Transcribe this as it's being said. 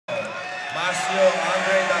Marcio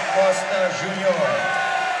da Costa Jr.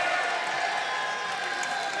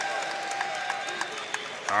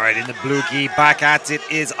 All right, in the blue gi, back at it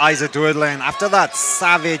is Isaac Doederlein. After that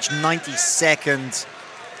savage 90-second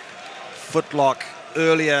footlock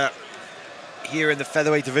earlier here in the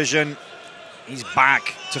featherweight division, he's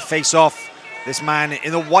back to face off this man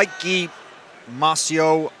in the white gi,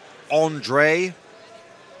 Marcio Andre.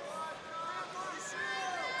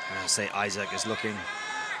 I say Isaac is looking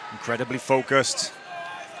incredibly focused.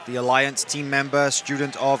 The Alliance team member,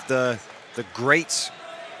 student of the great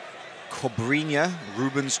Cobrinha,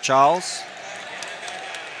 Rubens Charles.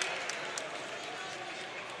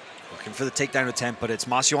 Looking for the takedown attempt, but it's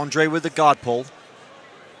Marcio Andre with the guard pull.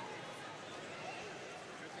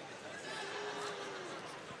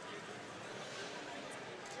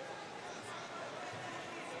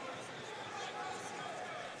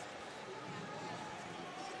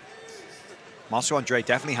 Marcio Andre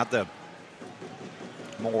definitely had the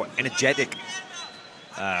more energetic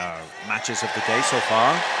matches of the day so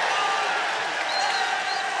far.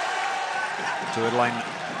 Doederlein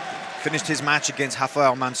finished his match against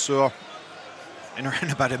Rafael Mansour in around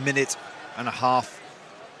about a minute and a half.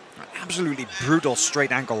 An absolutely brutal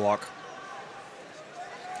straight ankle lock.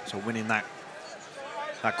 So winning that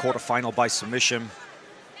quarterfinal by submission.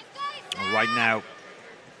 Right now,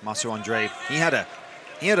 Marcio Andre, he had a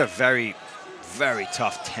very, very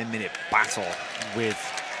tough 10-minute battle with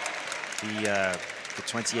the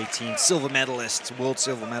 2018 silver medalist, world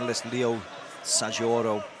silver medalist Leo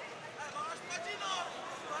Saggioro.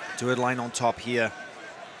 Doederlein on top here,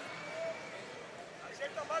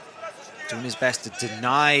 doing his best to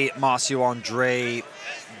deny Marcio Andre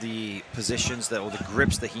the positions or the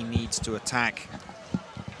grips that he needs to attack.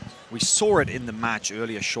 We saw it in the match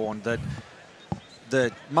earlier, Sean, that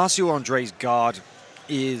Marcio Andre's guard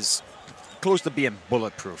is close to being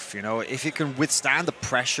bulletproof. You know, if he can withstand the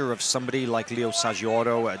pressure of somebody like Leo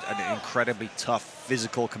Saggioro, an incredibly tough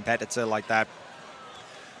physical competitor like that,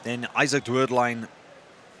 then Isaac Doederlein,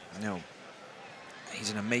 you know,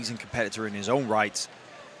 he's an amazing competitor in his own right,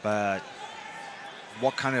 but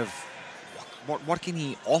what can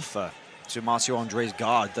he offer to Marcio Andre's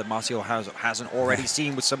guard that Marcio hasn't already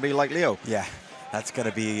seen with somebody like Leo? Yeah, that's going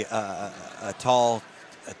to be a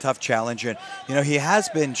tough challenge, and you know he's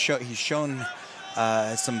shown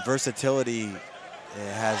some versatility.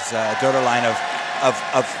 It has Doederlein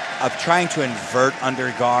of trying to invert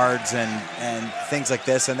under guards and things like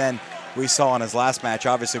this, and then we saw in his last match,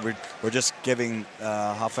 obviously we're just giving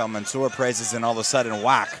Rafael Mansour praises, and all of a sudden,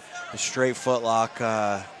 whack, a straight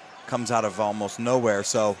footlock comes out of almost nowhere.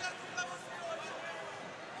 So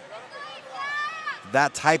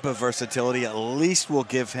that type of versatility at least will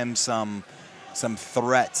give him some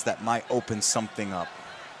threats that might open something up.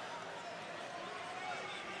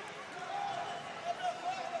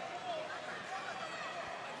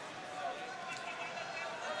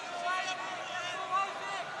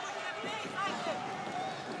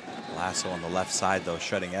 Lasso on the left side, though,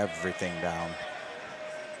 shutting everything down.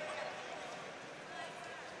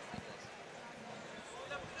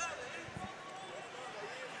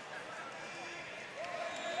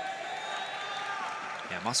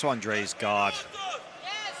 Yeah, Marcio Andre's guard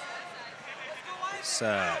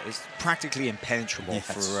is practically impenetrable,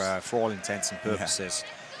 yes, for all intents and purposes.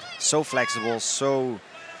 Yeah. So flexible, he's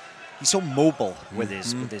so mobile with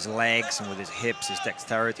his legs and with his hips. His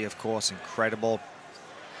dexterity, of course, incredible.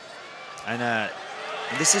 And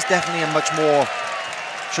this is definitely a much more,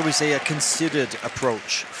 shall we say, a considered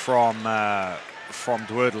approach from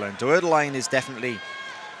Doederlein. Doederlein is definitely,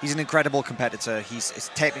 he's an incredible competitor.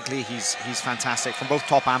 Technically he's fantastic from both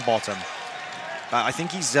top and bottom. But I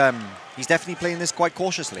think he's definitely playing this quite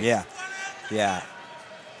cautiously. Yeah, yeah.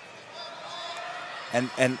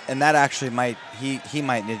 And that actually might he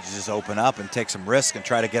might need to just open up and take some risk and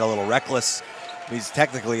try to get a little reckless. He's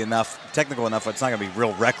technical enough. It's not going to be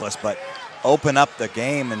real reckless, but open up the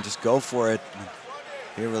game and just go for it.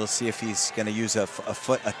 Here we'll see if he's going to use a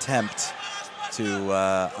foot attempt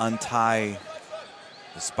to untie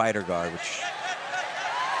the spider guard, which.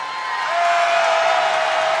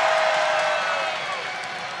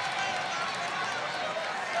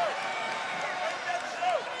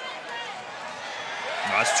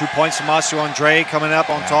 That's 2 points for Marcio Andre coming up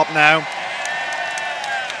on top now.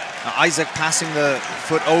 Now, Isaac passing the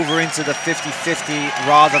foot over into the 50-50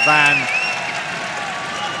 rather than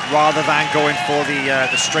going for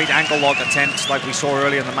the straight ankle lock attempt like we saw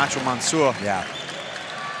earlier in the match with Mansour. Yeah.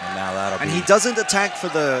 And now that'll be... he doesn't attack for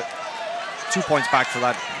the 2 points back for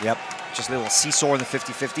that. Yep. Just a little seesaw in the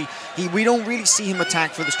 50-50. We don't really see him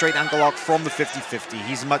attack for the straight ankle lock from the 50-50.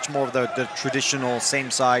 He's much more of the traditional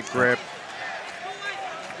same side grip,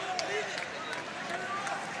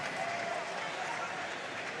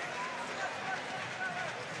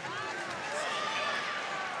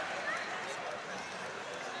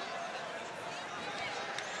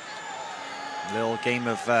 Little game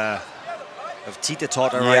of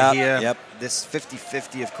teeter-totter right here. Yep. This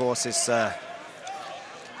 50-50, of course, is the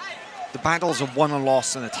battles of won and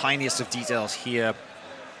lost in the tiniest of details here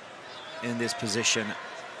in this position.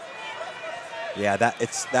 Yeah,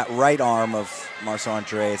 it's that right arm of Marcio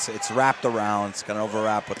Andre. It's wrapped around. It's going to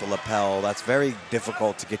overwrap with the lapel. That's very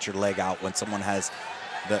difficult to get your leg out when someone has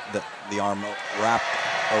the arm wrapped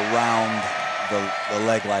around the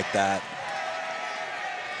leg like that.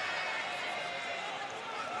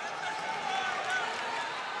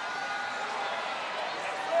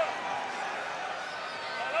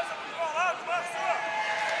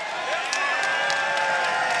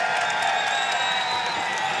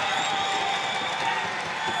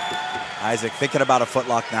 Isaac thinking about a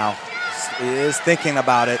footlock now. He is thinking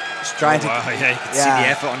about it. He's trying to. Yeah, you can see the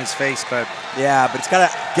effort on his face, but but he's got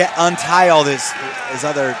to untie all his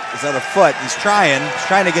other foot. He's trying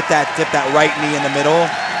to get that tip, that right knee in the middle.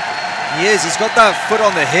 He is. He's got that foot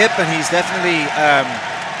on the hip, and he's definitely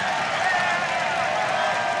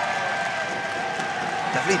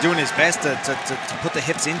doing his best to put the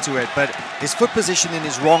hips into it. But his foot positioning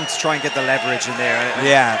is wrong to try and get the leverage in there.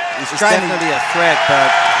 Yeah, it's definitely a threat, but.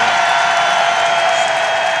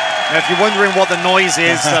 Now, if you're wondering what the noise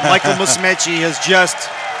is, Michael Musumeci has just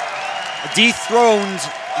dethroned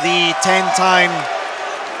the 10-time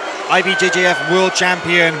IBJJF world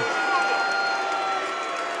champion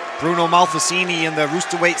Bruno Malfacini in the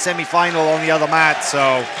Roosterweight semi-final on the other mat.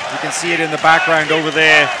 So you can see it in the background over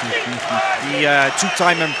there. The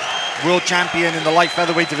two-time world champion in the light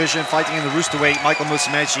featherweight division fighting in the Roosterweight, Michael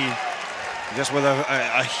Musumeci, just with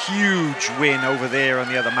a huge win over there on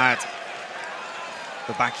the other mat.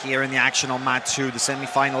 But back here in the action on mat 2, the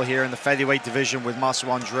semi-final here in the featherweight division with Marcio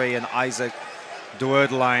Andre and Isaac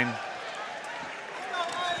Doederlein.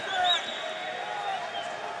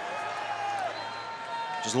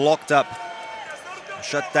 Just locked up,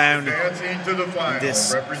 shut down in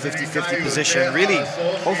this 50-50 position. Really,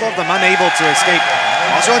 both of them unable to escape.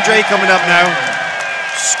 Marcio Andre coming up now.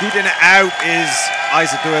 Scooting out is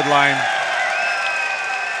Isaac Doederlein.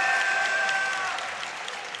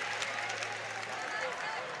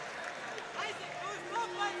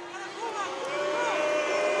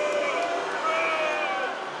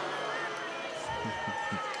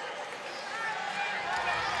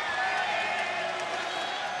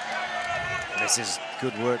 This is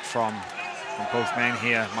good work from both men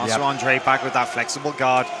here. Marcio Andre back with that flexible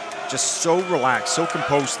guard. Just so relaxed, so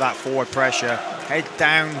composed, that forward pressure. Head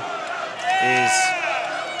down is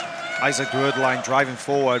Isaac Doederlein driving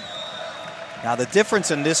forward. Now the difference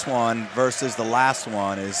in this one versus the last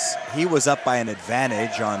one is he was up by an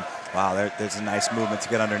advantage on, wow, there's a nice movement to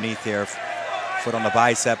get underneath here. Foot on the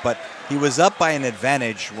bicep, but he was up by an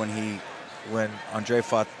advantage when Andre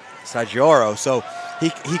fought Saggioro, so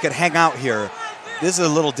he could hang out here. This is a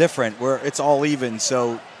little different where it's all even,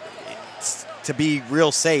 so to be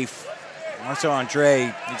real safe, Marcio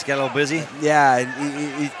Andre needs to get a little busy. Yeah,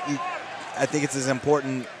 I think it's as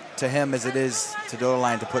important to him as it is to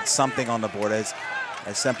Doederlein to put something on the board, as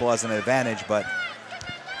simple as an advantage, but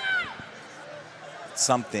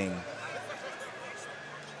something.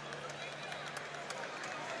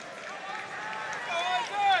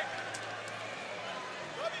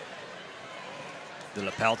 The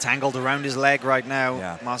lapel tangled around his leg right now.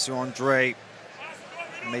 Yeah. Marcio Andre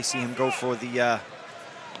may see him go for the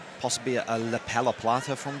possibly a lapella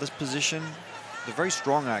plata from this position. They're very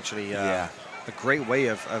strong, actually. A great way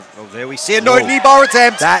of there we see it. No, knee bar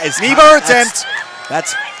attempt. That is knee bar attempt.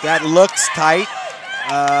 That looks tight.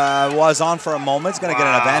 Was on for a moment. It's going to get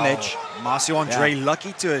an advantage. Marcio Andre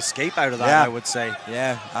lucky to escape out of that, I would say.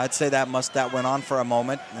 Yeah, I'd say that went on for a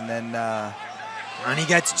moment, and then. And he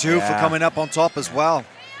gets two for coming up on top as well.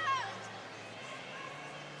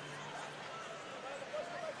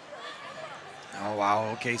 Oh,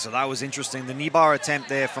 wow. Okay, so that was interesting. The knee bar attempt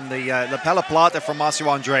there from the lapella plata from Marcio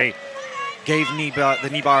Andre gave the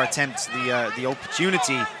knee bar attempt the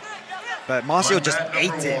opportunity. But Marcio just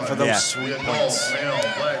ate it for those sweet points. Male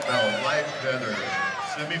black belt, light feather,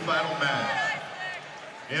 semi-final match.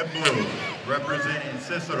 In blue, representing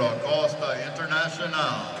Cicero Costa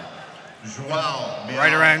Internacional.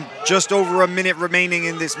 Right around just over a minute remaining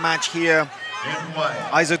in this match here.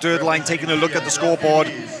 Isaac Doederlein taking a look at the scoreboard.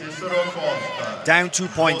 Down 2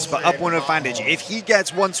 points, but up one advantage. If he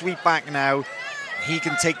gets one sweep back now, he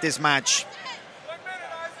can take this match.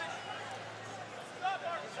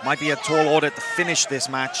 Might be a tall order to finish this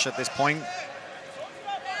match at this point.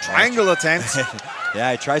 Triangle attempt.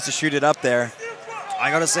 Yeah, he tries to shoot it up there. I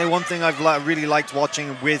gotta say, one thing I've really liked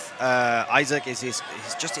watching with Isaac is his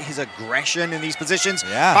aggression in these positions.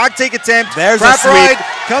 Yeah. Back take attempt. There's Trap a sweep. ride,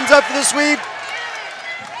 comes up for the sweep.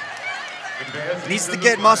 Needs to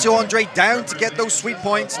get Marcio Andre down to get those sweep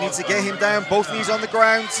points. Needs to get him down, both knees on the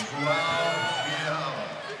ground.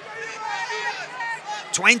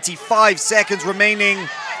 25 seconds remaining.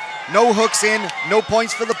 No hooks in, no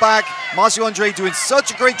points for the back. Marcio Andre doing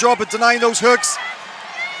such a great job at denying those hooks.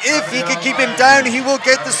 If he can keep him down, he will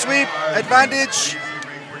get the sweep advantage.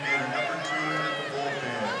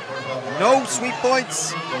 No sweep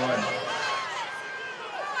points.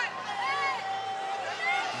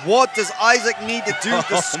 What does Isaac need to do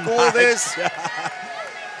to score this?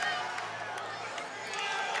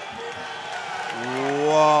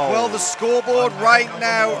 Whoa. Well, the scoreboard right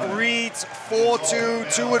now reads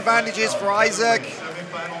 4-2, 2 advantages for Isaac.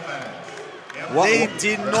 They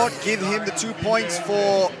did not give him the 2 points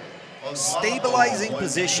for stabilizing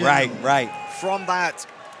position. Right. From that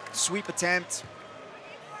sweep attempt.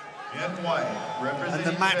 And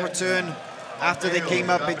the mat return after they came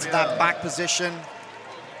up into that back position.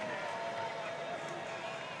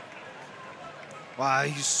 Wow,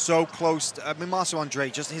 he's so close. I mean, Marcio Andre,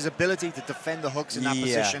 just his ability to defend the hooks in that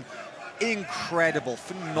position, incredible,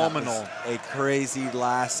 phenomenal. A crazy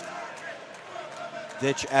last-ditch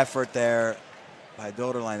effort there by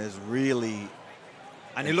Doederlein is really.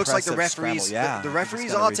 And it looks like the referees, the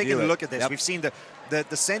referees are taking a look at this. Yep. We've seen the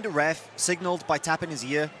center ref signaled by tapping his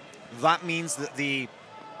ear. That means that the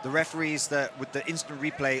referees that with the instant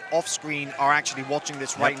replay off screen are actually watching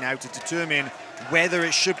this right now to determine whether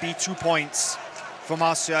it should be 2 points for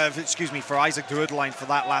for Isaac Doederlein for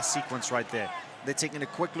that last sequence right there. They're taking a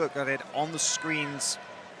quick look at it on the screens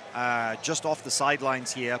just off the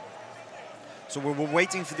sidelines here. So we're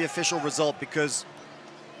waiting for the official result because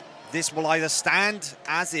this will either stand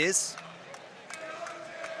as is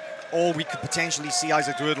or we could potentially see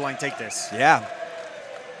Isaac Doederlein take this. Yeah.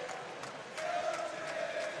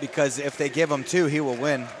 Because if they give him 2, he will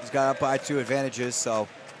win. He's got up by 2 advantages, so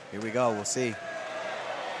here we go. We'll see.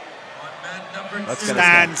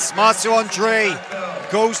 Stands. Marcio Andre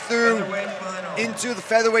goes through into the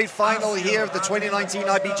featherweight final here of the 2019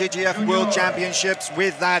 IBJJF World Championships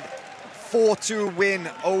with that 4-2 win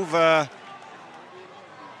over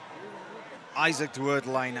Isaac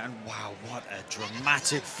Doederlein. And wow, what a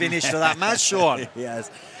dramatic finish to that match, Sean. Yes.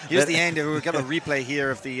 Here's the end. We've got a replay here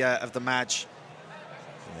of the match.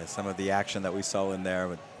 Yeah, some of the action that we saw in there,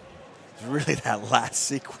 but really that last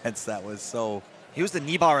sequence that was so. Here's the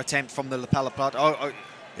knee bar attempt from the lapel plat.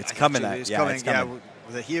 It's coming. It's coming.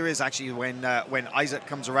 Yeah, here is actually when Isaac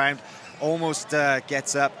comes around, almost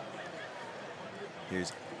gets up.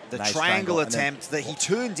 Here's the nice triangle attempt that he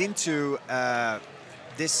turned into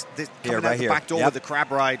this coming out the back door with the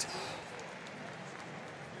crab ride.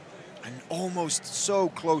 And almost so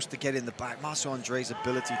close to getting the back. Marcio Andre's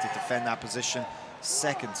ability to defend that position,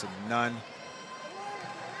 second to none.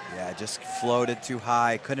 Yeah, just floated too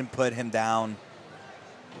high, couldn't put him down.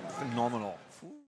 Phenomenal.